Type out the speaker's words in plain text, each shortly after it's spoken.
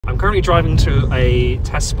I'm currently driving to a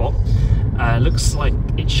test spot. Looks like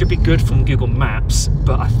it should be good from Google Maps,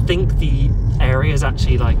 but I think the area is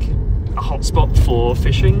actually like a hotspot for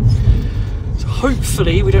fishing. So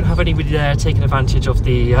hopefully we don't have anybody there taking advantage of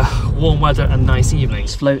the warm weather and nice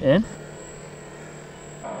evenings. Float in.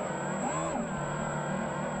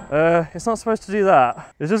 It's not supposed to do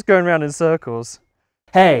that. It's just going around in circles.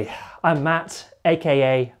 Hey, I'm Matt,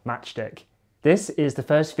 aka Matchstic. This is the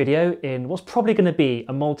first video in what's probably going to be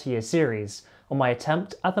a multi-year series on my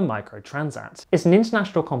attempt at the Microtransat. It's an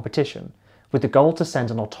international competition with the goal to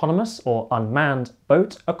send an autonomous or unmanned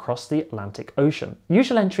boat across the Atlantic Ocean.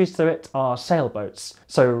 Usual entries to it are sailboats,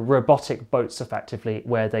 so robotic boats effectively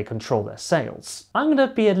where they control their sails. I'm going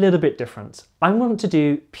to be a little bit different. I'm going to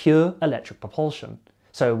do pure electric propulsion.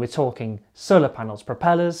 So we're talking solar panels,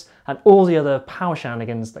 propellers, and all the other power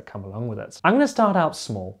shenanigans that come along with it. I'm going to start out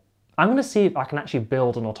small. I'm going to see if I can actually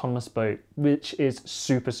build an autonomous boat, which is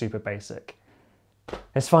super basic.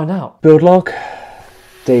 Let's find out. Build log,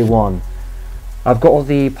 day 1. I've got all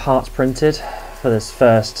the parts printed for this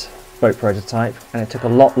first boat prototype, and it took a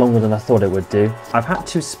lot longer than I thought it would do. I've had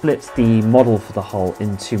to split the model for the hull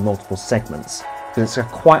into multiple segments, because it's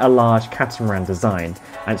quite a large catamaran design,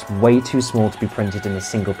 and it's way too small to be printed in a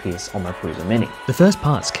single piece on my Cruiser Mini. The first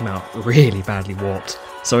parts came out really badly warped,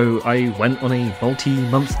 so I went on a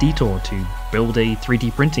multi-month detour to build a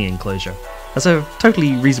 3D printing enclosure. That's a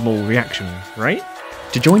totally reasonable reaction, right?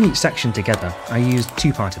 To join each section together, I used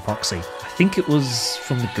two-part epoxy. I think it was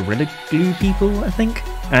from the Gorilla Glue people, I think?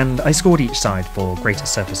 And I scored each side for greater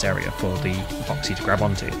surface area for the epoxy to grab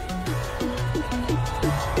onto.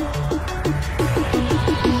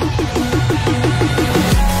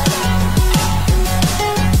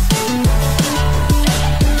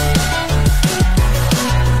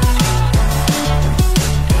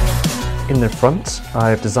 In the front,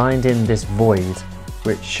 I've designed in this void,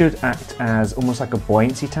 which should act as almost like a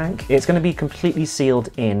buoyancy tank. It's going to be completely sealed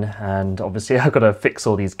in, and obviously I've got to fix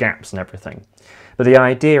all these gaps and everything. But the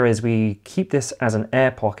idea is we keep this as an air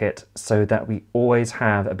pocket so that we always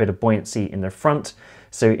have a bit of buoyancy in the front.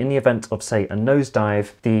 So in the event of, say, a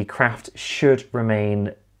nosedive, the craft should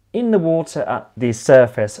remain in the water at the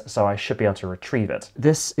surface, so I should be able to retrieve it.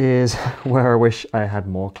 This is where I wish I had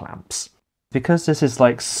more clamps. Because this is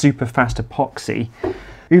like super fast epoxy,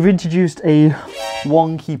 we've introduced a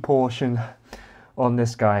wonky portion on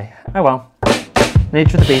this guy. Oh well,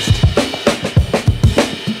 nature of the beast.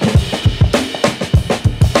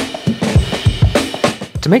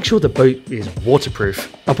 To make sure the boat is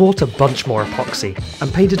waterproof, I bought a bunch more epoxy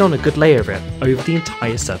and painted on a good layer of it over the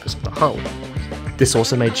entire surface of the hull. This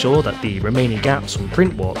also made sure that the remaining gaps from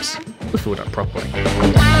print warps were filled up properly.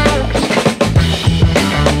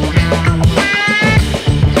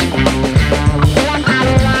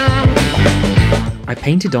 I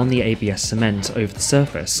painted on the ABS cement over the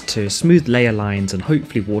surface to smooth layer lines and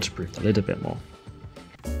hopefully waterproof a little bit more.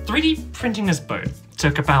 3D printing this boat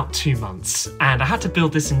took about 2 months, and I had to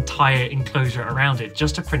build this entire enclosure around it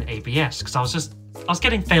just to print ABS, because I was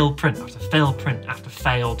getting failed print after failed print after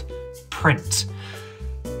failed print.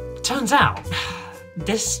 Turns out,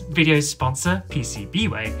 this video's sponsor,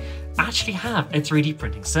 PCBWay, actually have a 3D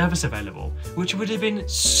printing service available, which would have been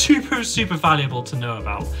super valuable to know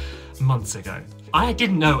about months ago. I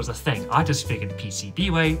didn't know it was a thing. I just figured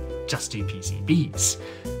PCBWay just do PCBs.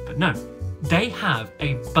 But no, they have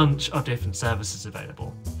a bunch of different services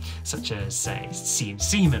available, such as, say,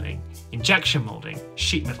 CNC milling, injection molding,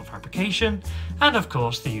 sheet metal fabrication, and of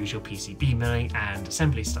course the usual PCB milling and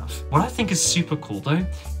assembly stuff. What I think is super cool though,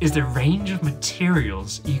 is the range of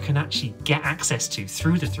materials you can actually get access to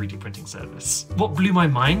through the 3D printing service. What blew my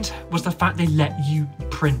mind was the fact they let you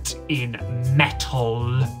print in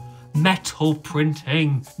metal. Metal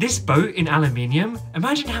printing. This boat in aluminium,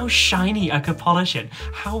 imagine how shiny I could polish it.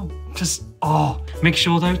 How just, oh. Make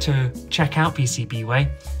sure though to check out PCBWay.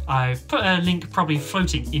 I've put a link probably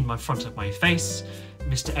floating in my front of my face.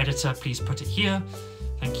 Mr. Editor, please put it here.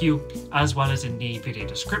 Thank you. As well as in the video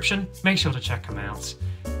description. Make sure to check them out.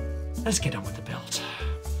 Let's get on with the build.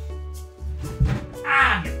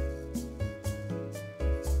 Ah!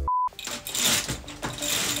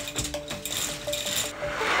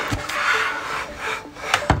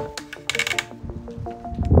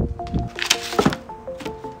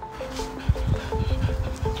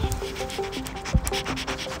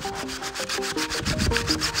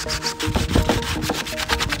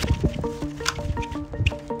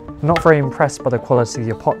 I'm not very impressed by the quality of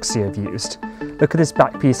the epoxy I've used. Look at this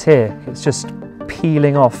back piece here, it's just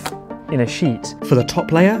peeling off in a sheet. For the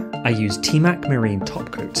top layer, I used T-Mac Marine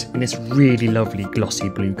Top Coat in this really lovely glossy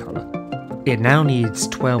blue colour. It now needs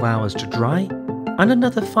 12 hours to dry, and and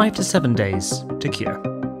another 5 to 7 days to cure.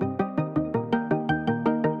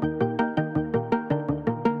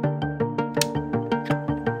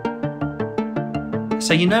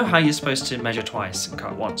 So you know how you're supposed to measure twice and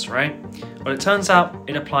cut once, right? Well, it turns out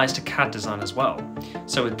it applies to CAD design as well.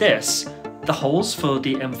 So with this, the holes for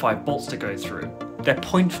the M5 bolts to go through, they're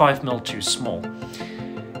 0.5mm too small.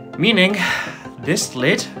 Meaning, this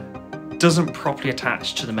lid doesn't properly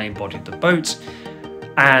attach to the main body of the boat,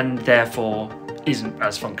 and therefore isn't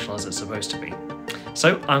as functional as it's supposed to be.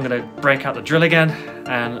 So I'm going to break out the drill again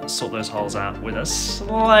and sort those holes out with a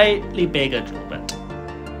slightly bigger drill bit.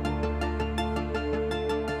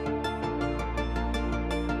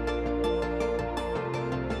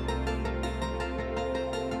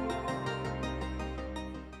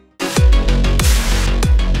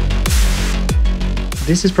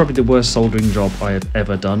 This is probably the worst soldering job I have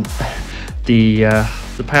ever done.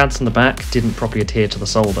 The pads on the back didn't properly adhere to the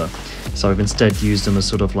solder, so I've instead used them as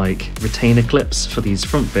sort of like retainer clips for these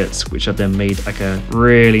front bits, which I've then made like a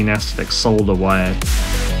really nasty like solder wire.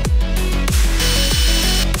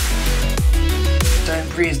 Don't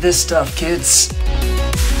breathe this stuff, kids.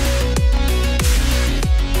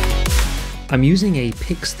 I'm using a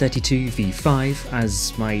Pix32 V5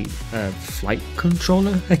 as my flight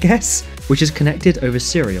controller, I guess, which is connected over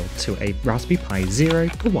serial to a Raspberry Pi Zero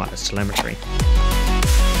for wireless telemetry.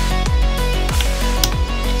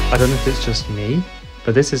 I don't know if it's just me,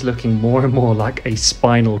 but this is looking more and more like a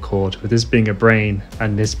spinal cord, with this being a brain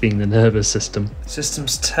and this being the nervous system.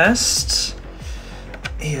 Systems test,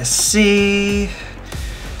 ESC,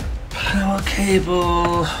 power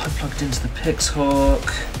cable, I plugged into the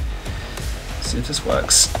PixHawk. See if this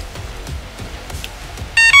works.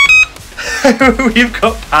 We've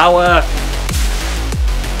got power!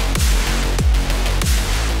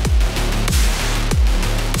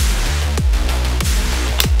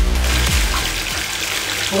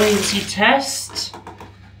 Buoyancy test.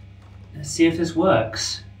 Let's see if this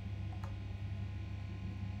works.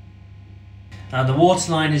 Now the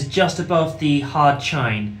waterline is just above the hard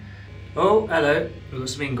chine. Oh, hello. We've got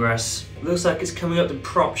some ingress. Looks like it's coming up the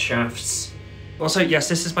prop shafts. Also, yes,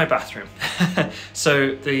 this is my bathroom.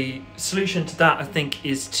 So the solution to that, I think,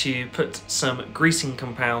 is to put some greasing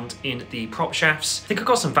compound in the prop shafts. I think I've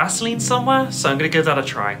got some Vaseline somewhere, so I'm gonna give that a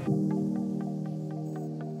try.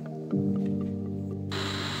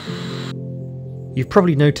 You've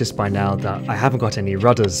probably noticed by now that I haven't got any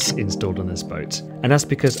rudders installed on this boat, and that's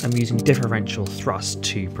because I'm using differential thrust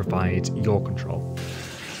to provide yaw control.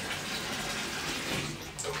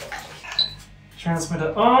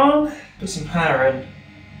 Transmitter on, put some power in.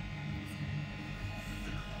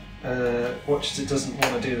 Watch it doesn't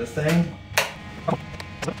want to do the thing.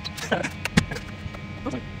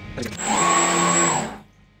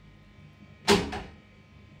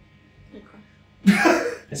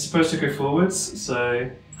 It's supposed to go forwards, so...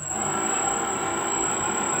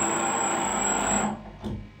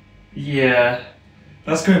 Yeah,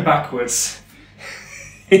 that's going backwards.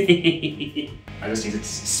 I just need to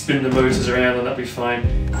spin the motors around and that'll be fine.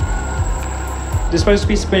 They're supposed to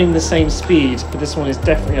be spinning the same speed, but this one is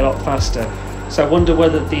definitely a lot faster. So I wonder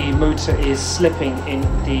whether the motor is slipping in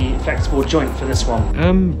the flexible joint for this one.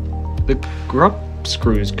 The grub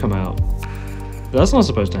screws come out. That's not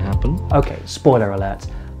supposed to happen. Okay, spoiler alert.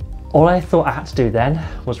 All I thought I had to do then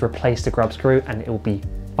was replace the grub screw and it will be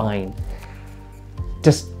fine.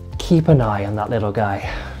 Just keep an eye on that little guy.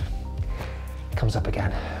 Comes up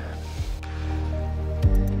again.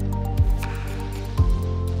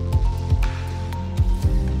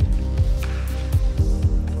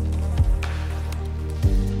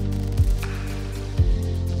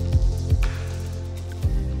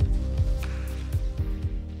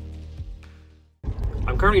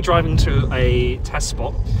 I'm currently driving to a test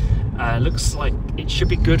spot. Looks like it should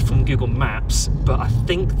be good from Google Maps, but I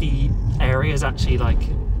think the area is actually like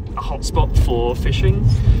a hotspot for fishing.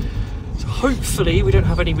 So hopefully we don't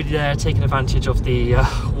have anybody there taking advantage of the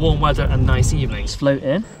warm weather and nice evenings. Float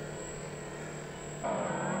in.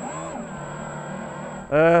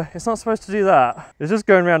 It's not supposed to do that. It's just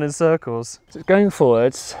going around in circles. So it's going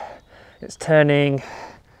forwards, it's turning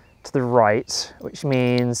to the right, which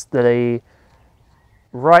means that the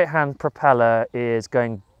right-hand propeller is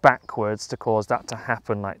going backwards to cause that to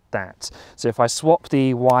happen like that. So if I swap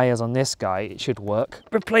the wires on this guy, it should work.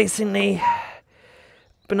 Replacing the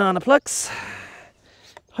banana plugs.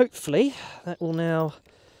 Hopefully that will now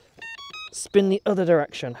spin the other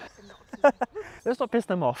direction. Let's not piss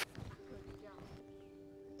them off.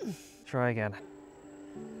 Try again.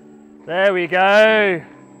 There we go.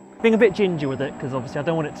 Being a bit ginger with it because obviously I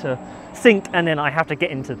don't want it to sink and then I have to get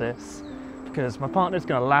into this. because my partner's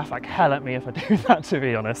gonna laugh like hell at me if I do that, to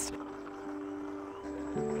be honest.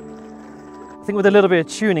 I think with a little bit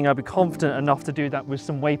of tuning, I'll be confident enough to do that with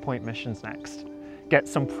some waypoint missions next. Get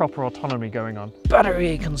some proper autonomy going on.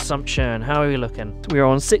 Battery consumption, how are we looking? We are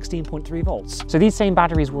on 16.3 volts. So these same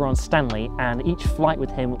batteries were on Stanley, and each flight with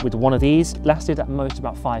him with one of these lasted at most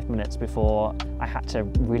about 5 minutes before I had to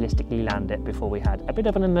realistically land it, before we had a bit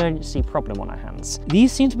of an emergency problem on our hands.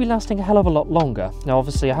 These seem to be lasting a hell of a lot longer. Now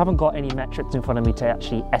obviously I haven't got any metrics in front of me to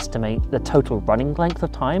actually estimate the total running length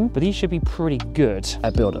of time, but these should be pretty good. I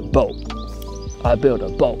build a boat. I build a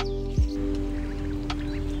boat.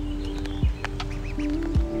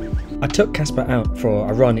 I took Casper out for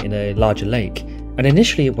a run in a larger lake, and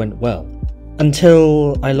initially it went well,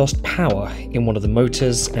 until I lost power in one of the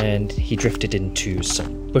motors and he drifted into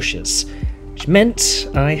some bushes, which meant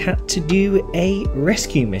I had to do a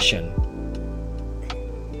rescue mission.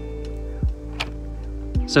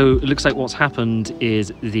 So it looks like what's happened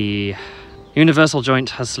is the universal joint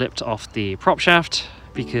has slipped off the prop shaft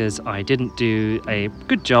because I didn't do a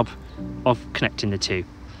good job of connecting the two.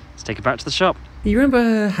 Let's take it back to the shop. You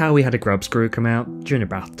remember how we had a grub screw come out during a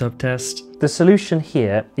bathtub test? The solution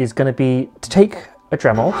here is going to be to take a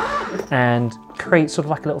Dremel and create sort of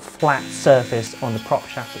like a little flat surface on the prop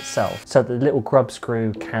shaft itself, so that the little grub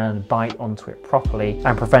screw can bite onto it properly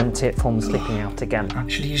and prevent it from slipping out again.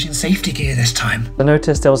 Actually using safety gear this time. I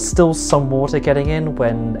noticed there was still some water getting in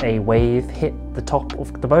when a wave hit the top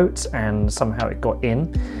of the boat and somehow it got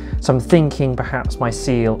in. So I'm thinking perhaps my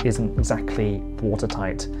seal isn't exactly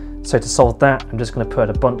watertight. So to solve that, I'm just going to put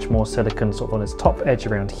a bunch more silicone sort of on its top edge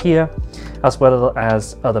around here, as well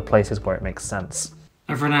as other places where it makes sense.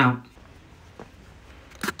 I've run out.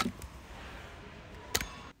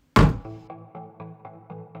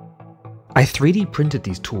 I 3D printed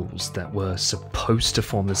these tools that were supposed to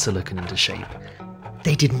form the silicone into shape.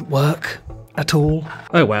 They didn't work at all.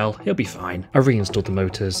 Oh well, it'll be fine. I reinstalled the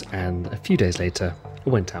motors, and a few days later, I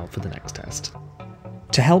went out for the next test.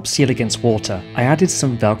 To help seal against water, I added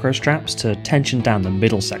some Velcro straps to tension down the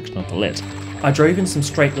middle section of the lid. I drove in some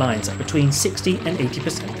straight lines at between 60 and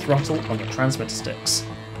 80% throttle on the transmitter sticks.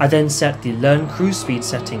 I then set the Learn Cruise Speed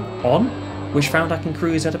setting on, which found I can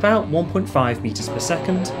cruise at about 1.5 meters per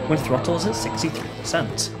second when throttle is at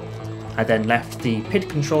 63%. I then left the PID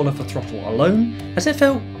controller for throttle alone, as it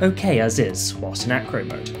felt okay as is whilst in acro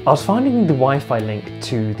mode. I was finding the Wi-Fi link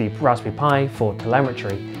to the Raspberry Pi for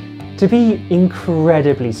telemetry to be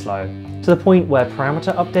incredibly slow, to the point where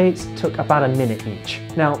parameter updates took about a minute each.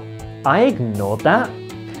 Now, I ignored that,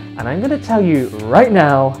 and I'm going to tell you right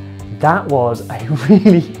now, that was a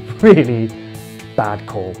really, really bad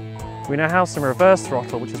call. We now have some reverse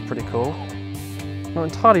throttle, which is pretty cool. Not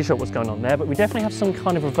entirely sure what's going on there, but we definitely have some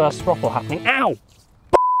kind of reverse throttle happening. Ow!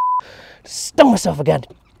 Stung myself again.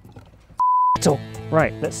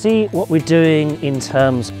 Right, let's see what we're doing in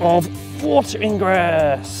terms of water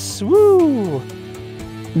ingress. Woo!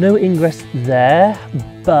 No ingress there,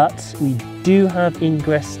 but we do have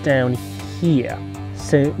ingress down here.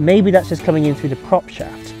 So maybe that's just coming in through the prop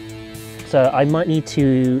shaft. So I might need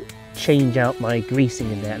to change out my greasing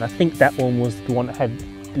in there, and I think that one was the one that had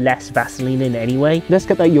less Vaseline in anyway. Let's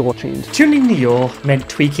get that yaw tuned. Tuning the yaw meant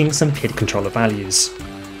tweaking some PID controller values.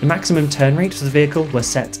 The maximum turn rate for the vehicle was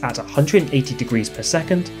set at 180 degrees per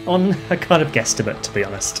second on a kind of guesstimate, to be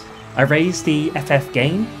honest. I raised the FF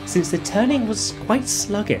gain since the turning was quite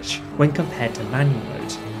sluggish when compared to manual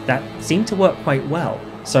mode. That seemed to work quite well,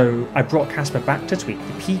 so I brought Casper back to tweak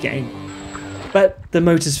the P gain. But the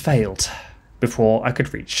motors failed before I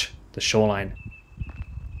could reach the shoreline.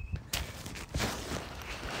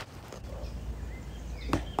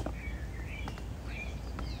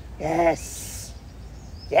 Yes!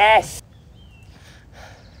 Yes!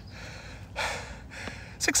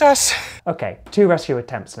 Success! Okay, 2 rescue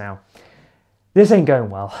attempts now. This ain't going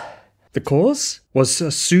well. The cause was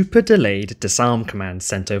a super delayed disarm command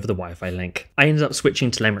sent over the Wi-Fi link. I ended up switching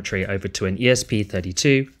telemetry over to an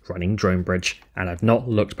ESP32 running drone bridge, and I've not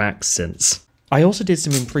looked back since. I also did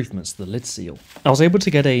some improvements to the lid seal. I was able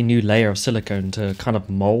to get a new layer of silicone to kind of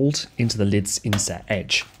mould into the lid's inset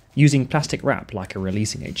edge, using plastic wrap like a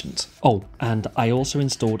releasing agent. Oh, and I also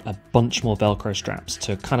installed a bunch more Velcro straps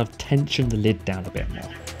to kind of tension the lid down a bit more.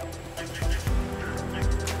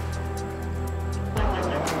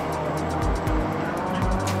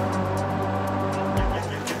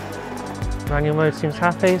 Manual mode seems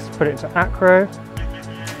happy, so put it to acro.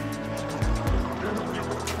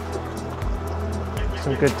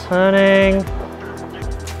 Some good turning.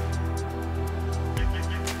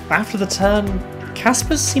 After the turn,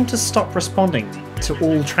 Casper seemed to stop responding to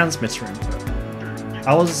all transmitter input.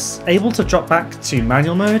 I was able to drop back to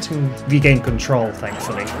manual mode and regain control,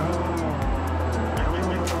 thankfully.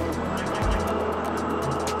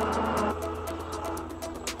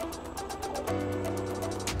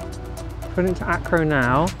 Put it into acro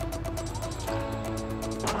now.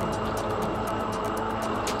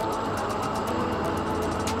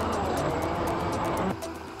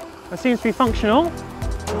 That seems to be functional.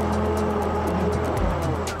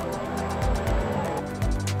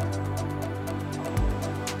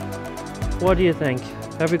 What do you think?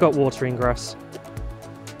 Have we got water ingress?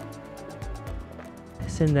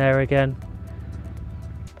 It's in there again.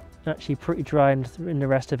 Actually pretty dry in the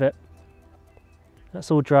rest of it. That's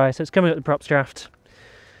all dry, so it's coming up the prop shaft.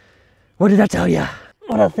 What did I tell you?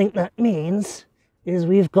 What I think that means is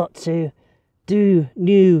we've got to do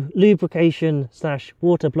new lubrication /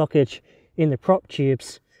 water blockage in the prop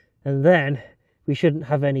tubes, and then we shouldn't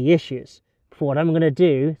have any issues. But what I'm going to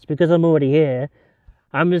do is, because I'm already here,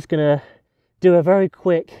 I'm just going to do a very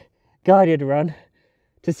quick guided run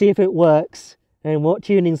to see if it works and what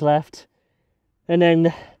tuning's left, and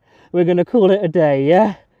then we're going to call it a day,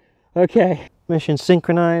 yeah? Okay. Mission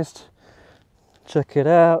synchronized. Check it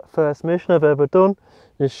out. First mission I've ever done.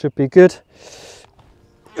 This should be good.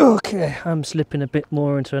 Okay, I'm slipping a bit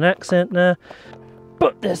more into an accent now.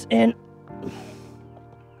 Put this in.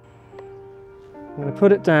 I'm going to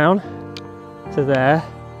put it down to there.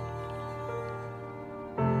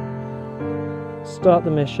 Start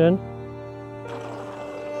the mission.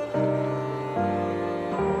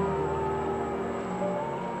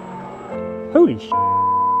 Holy sh**.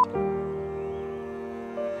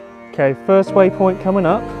 Okay, first waypoint coming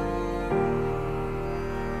up.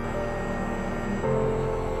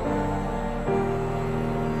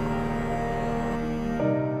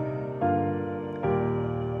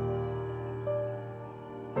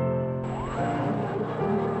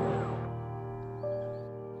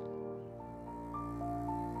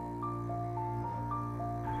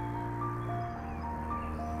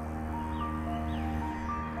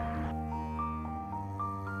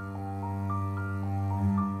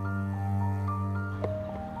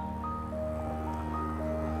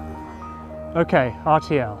 Okay,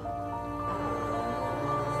 RTL.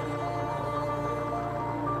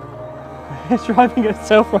 It's driving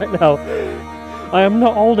itself right now. I am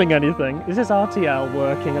not holding anything. Is this RTL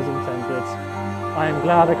working as intended? I am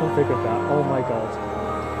glad I configured that. Oh my god.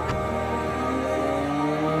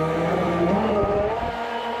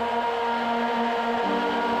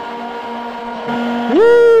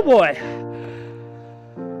 Woo boy!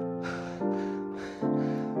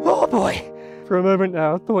 Oh boy! For a moment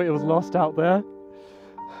now, I thought it was lost out there.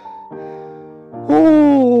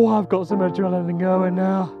 Oh, I've got some adrenaline going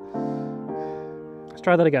now. Let's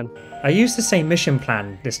try that again. I used the same mission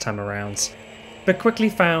plan this time around, but quickly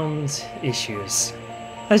found issues.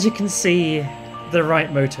 As you can see, the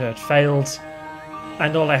right motor had failed,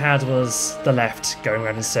 and all I had was the left going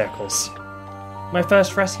around in circles. My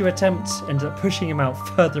first rescue attempt ended up pushing him out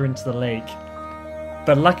further into the lake.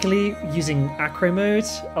 But luckily, using acro mode,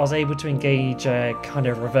 I was able to engage a kind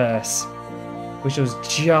of reverse, which was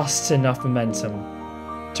just enough momentum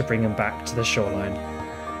to bring him back to the shoreline.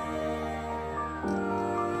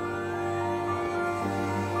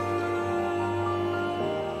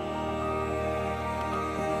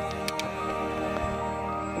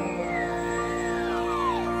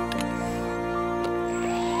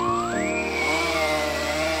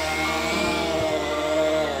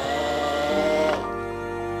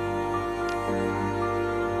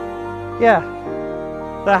 Yeah,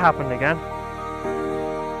 that happened again.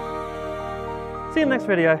 See you in the next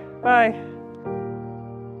video. Bye.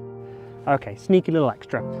 Okay, sneaky little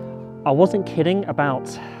extra. I wasn't kidding about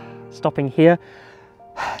stopping here.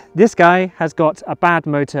 This guy has got a bad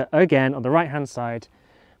motor again on the right hand side,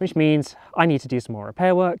 which means I need to do some more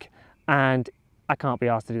repair work, and I can't be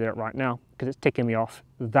asked to do that right now because it's ticking me off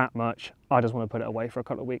that much. I just want to put it away for a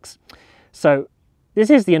couple of weeks. So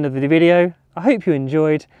this is the end of the video. I hope you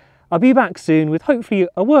enjoyed. I'll be back soon with hopefully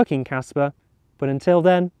a working Casper, but until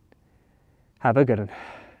then, have a good one.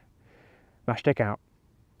 Matchstic out.